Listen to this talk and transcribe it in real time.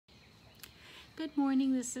Good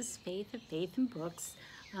morning. This is Faith at Faith and Books.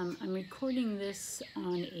 I'm recording this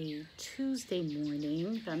on a Tuesday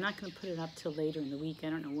morning, but I'm not going to put it up till later in the week. I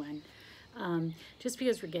don't know when. Just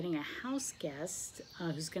because we're getting a house guest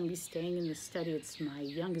who's going to be staying in the study. It's my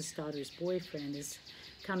youngest daughter's boyfriend is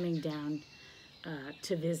coming down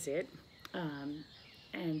to visit.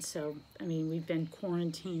 And so, I mean, we've been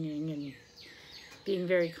quarantining and being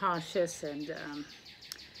very cautious, and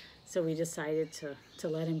so we decided to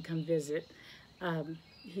let him come visit.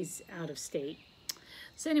 He's out of state.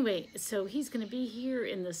 So anyway, so he's going to be here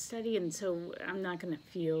in the study, and so I'm not going to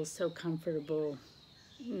feel so comfortable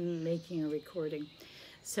making a recording.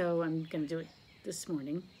 So I'm going to do it this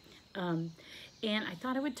morning. And I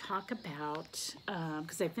thought I would talk about,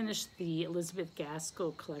 because I finished the Elizabeth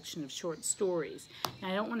Gaskell collection of short stories.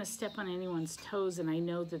 And I don't want to step on anyone's toes, and I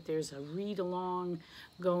know that there's a read-along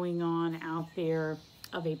going on out there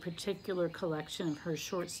of a particular collection of her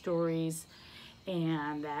short stories,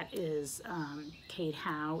 and that is Kate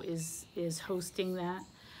Howe is hosting that.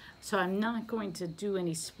 So I'm not going to do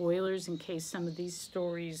any spoilers in case some of these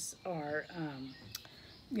stories are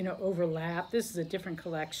overlap. This is a different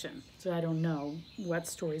collection, so I don't know what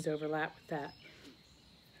stories overlap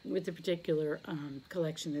with the particular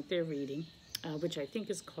collection that they're reading, which I think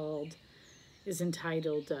is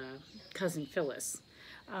entitled Cousin Phyllis.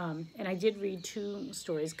 And I did read two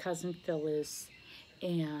stories, Cousin Phyllis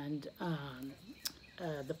and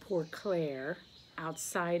The Poor Clare,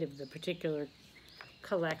 outside of the particular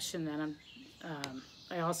collection that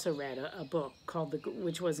I also read a book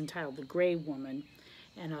which was entitled The Gray Woman,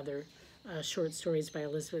 and other short stories by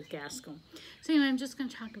Elizabeth Gaskell. So anyway, I'm just going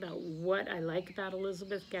to talk about what I like about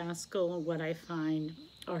Elizabeth Gaskell, what I find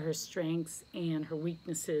are her strengths and her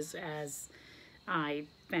weaknesses as I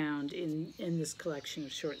found in this collection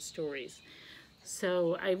of short stories.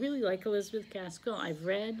 So I really like Elizabeth Gaskell. I've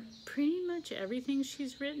read pretty much everything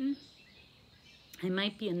she's written. I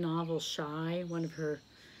might be a novel shy. One of her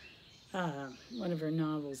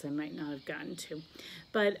novels I might not have gotten to,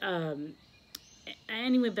 but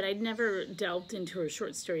anyway, but I'd never delved into her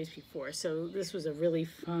short stories before, so this was a really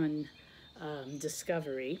fun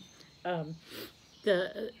discovery.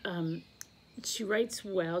 She writes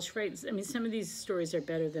well. I mean, some of these stories are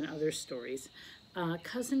better than other stories.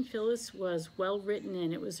 Cousin Phyllis was well written,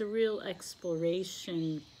 and it was a real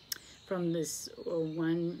exploration from this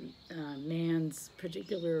one man's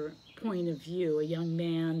particular point of view, a young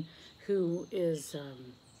man who is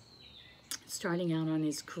starting out on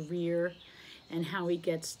his career, and how he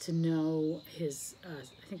gets to know his, I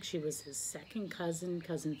think she was his second cousin,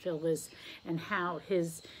 Cousin Phyllis, and how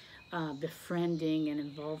his befriending and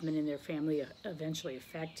involvement in their family eventually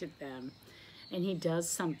affected them. And he does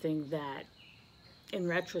something that, in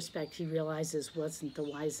retrospect, he realizes wasn't the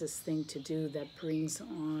wisest thing to do, that brings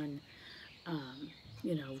on,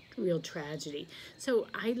 real tragedy. So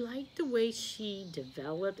I like the way she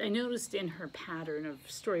developed. I noticed in her pattern of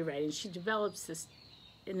story writing, she develops this,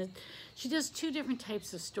 she does two different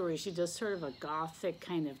types of stories. She does sort of a gothic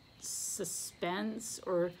kind of suspense,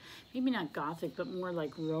 or maybe not gothic, but more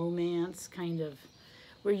like romance, kind of,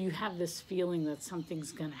 where you have this feeling that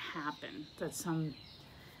something's going to happen, that some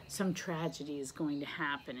tragedy is going to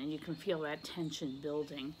happen, and you can feel that tension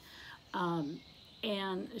building.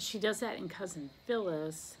 And she does that in Cousin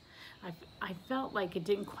Phyllis. I felt like it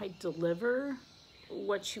didn't quite deliver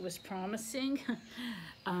what she was promising.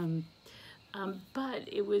 But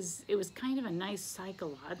it was kind of a nice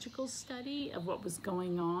psychological study of what was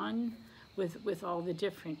going on with all the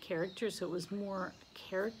different characters. So it was more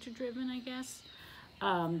character-driven, I guess,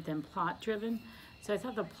 than plot-driven. So I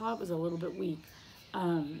thought the plot was a little bit weak.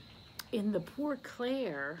 In The Poor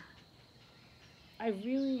Clare,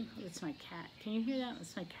 it's my cat. Can you hear that?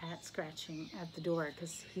 It's my cat scratching at the door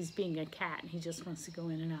because he's being a cat and he just wants to go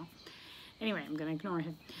in and out. Anyway, I'm going to ignore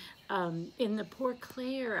him. In The Poor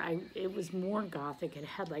Clare, it was more gothic. It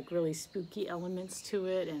had like really spooky elements to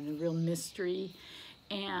it and a real mystery.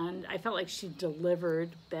 And I felt like she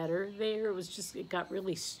delivered better there. It got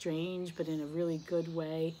really strange, but in a really good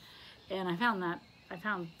way. And I found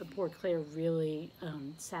The Poor Clare really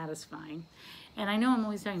satisfying. And I know I'm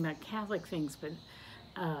always talking about Catholic things, but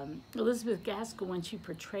Elizabeth Gaskell, when she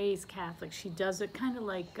portrays Catholic, she does it kind of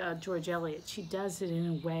like George Eliot. She does it in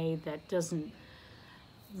a way that doesn't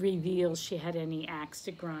reveal she had any axe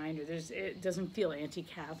to grind, or it doesn't feel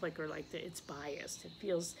anti-Catholic or like it's biased. It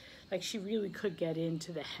feels like she really could get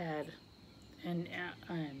into the head and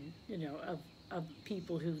of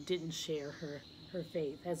people who didn't share her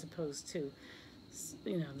faith, as opposed to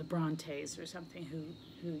the Brontes or something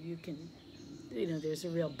who you can, there's a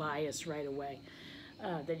real bias right away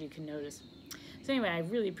that you can notice. So anyway, I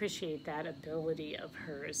really appreciate that ability of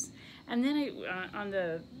hers. And then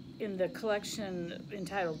in the collection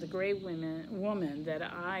entitled "The Gray Woman" that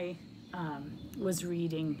I was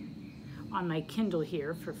reading on my Kindle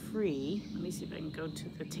here for free. Let me see if I can go to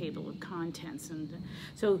the table of contents. And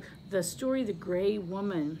so the story, The Gray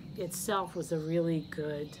Woman itself, was a really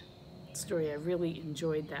good story. I really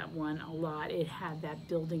enjoyed that one a lot. It had that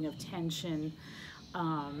building of tension,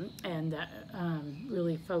 and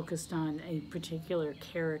really focused on a particular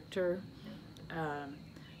character.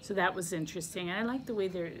 So that was interesting. And I like the way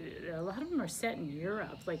a lot of them are set in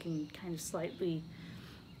Europe, like in kind of slightly,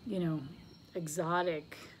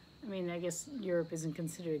 exotic. I mean, I guess Europe isn't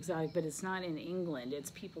considered exotic, but it's not in England.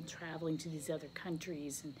 It's people traveling to these other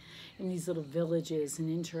countries and in these little villages and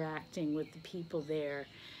interacting with the people there.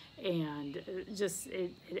 And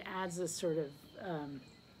it adds a sort of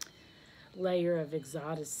layer of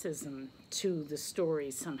exoticism to the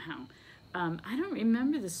story somehow. I don't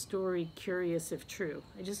remember the story Curious If True.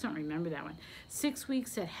 I just don't remember that one. 6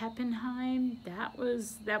 Weeks at Heppenheim, that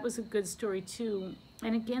was a good story too.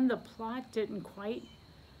 And again, the plot didn't quite.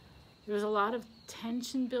 There was a lot of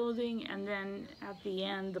tension building, and then at the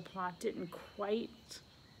end, the plot didn't quite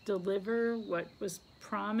deliver what was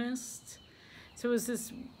promised. So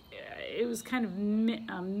it was kind of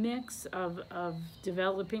a mix of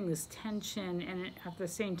developing this tension and at the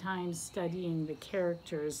same time studying the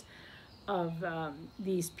characters of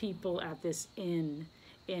these people at this inn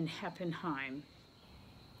in Heppenheim.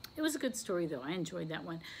 It was a good story, though. I enjoyed that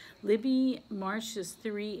one. Libby Marsh's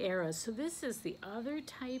 3 Eras. So this is the other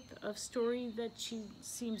type of story that she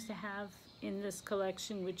seems to have in this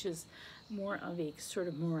collection, which is more of a sort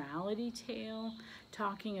of morality tale,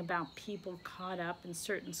 talking about people caught up in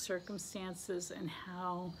certain circumstances and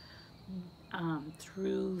how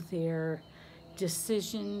through their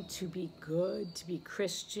decision to be good, to be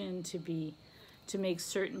Christian, to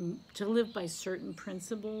live by certain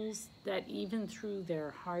principles, that even through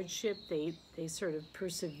their hardship, they sort of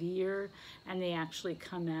persevere and they actually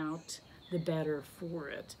come out the better for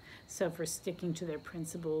it. So for sticking to their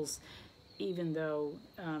principles, even though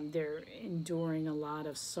they're enduring a lot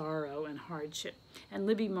of sorrow and hardship. And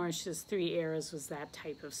Libby Marsh's 3 Eras was that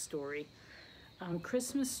type of story.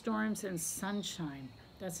 Christmas Storms and Sunshine.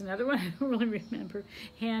 That's another one I don't really remember.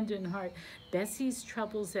 Hand and Heart. Bessie's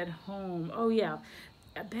Troubles at Home. Oh yeah,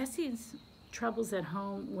 Bessie's Troubles at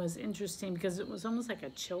Home was interesting because it was almost like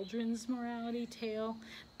a children's morality tale.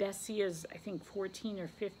 Bessie is, I think, 14 or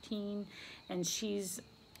 15, and she's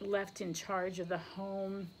left in charge of the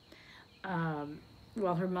home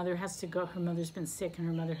while her mother has to go. Her mother's been sick, and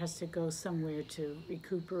her mother has to go somewhere to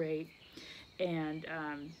recuperate. And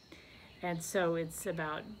so it's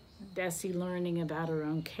about Bessie learning about her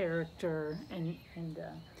own character,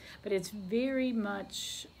 but it's very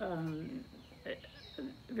much about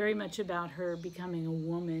her becoming a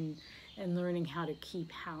woman and learning how to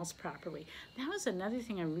keep house properly. That was another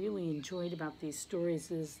thing I really enjoyed about these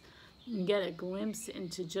stories, is you get a glimpse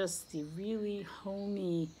into just the really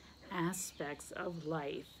homey aspects of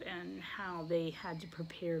life and how they had to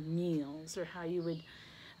prepare meals, or how you would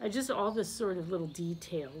just all the sort of little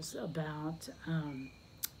details about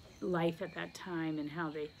life at that time and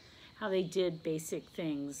how they did basic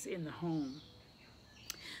things in the home.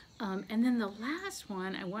 And then the last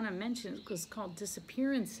one I want to mention was called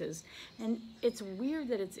Disappearances. And it's weird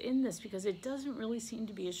that it's in this because it doesn't really seem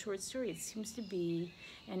to be a short story. It seems to be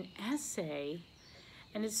an essay.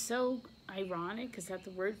 And it's so ironic, is that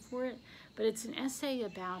the word for it? But it's an essay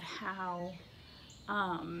about how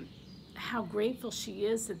grateful she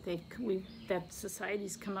is that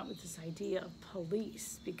society's come up with this idea of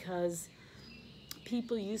police, because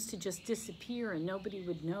people used to just disappear and nobody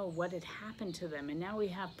would know what had happened to them. And now we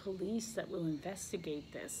have police that will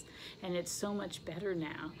investigate this, and it's so much better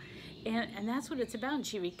now. And that's what it's about. And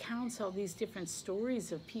she recounts all these different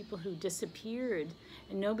stories of people who disappeared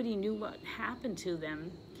and nobody knew what happened to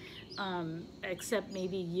them, except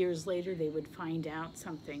maybe years later they would find out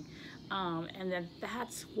something. And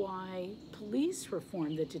that's why police were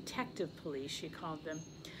formed, the detective police, she called them,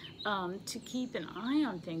 to keep an eye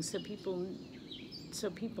on things so people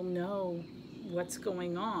know what's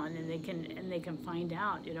going on, and they can find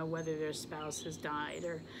out, whether their spouse has died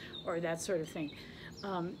or that sort of thing.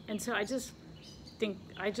 And so I just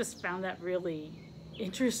found that really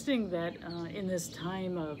interesting, that in this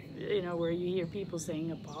time of, where you hear people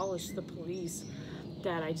saying abolish the police,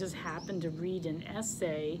 that I just happened to read an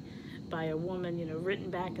essay by a woman, written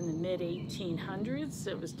back in the mid-1800s.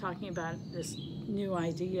 It was talking about this new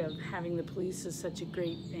idea of having the police as such a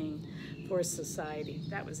great thing for society.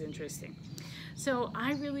 That was interesting. So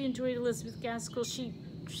I really enjoyed Elizabeth Gaskell. She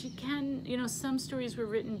she can, some stories were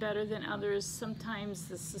written better than others. Sometimes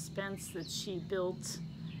the suspense that she built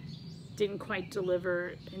didn't quite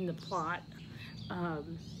deliver in the plot.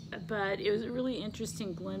 But it was a really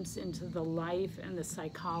interesting glimpse into the life and the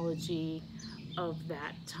psychology of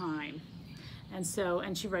that time.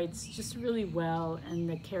 And she writes just really well, and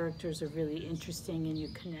the characters are really interesting, and you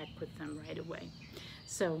connect with them right away.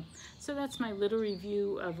 So that's my little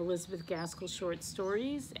review of Elizabeth Gaskell short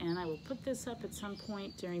stories, and I will put this up at some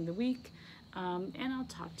point during the week, and I'll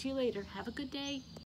talk to you later. Have a good day.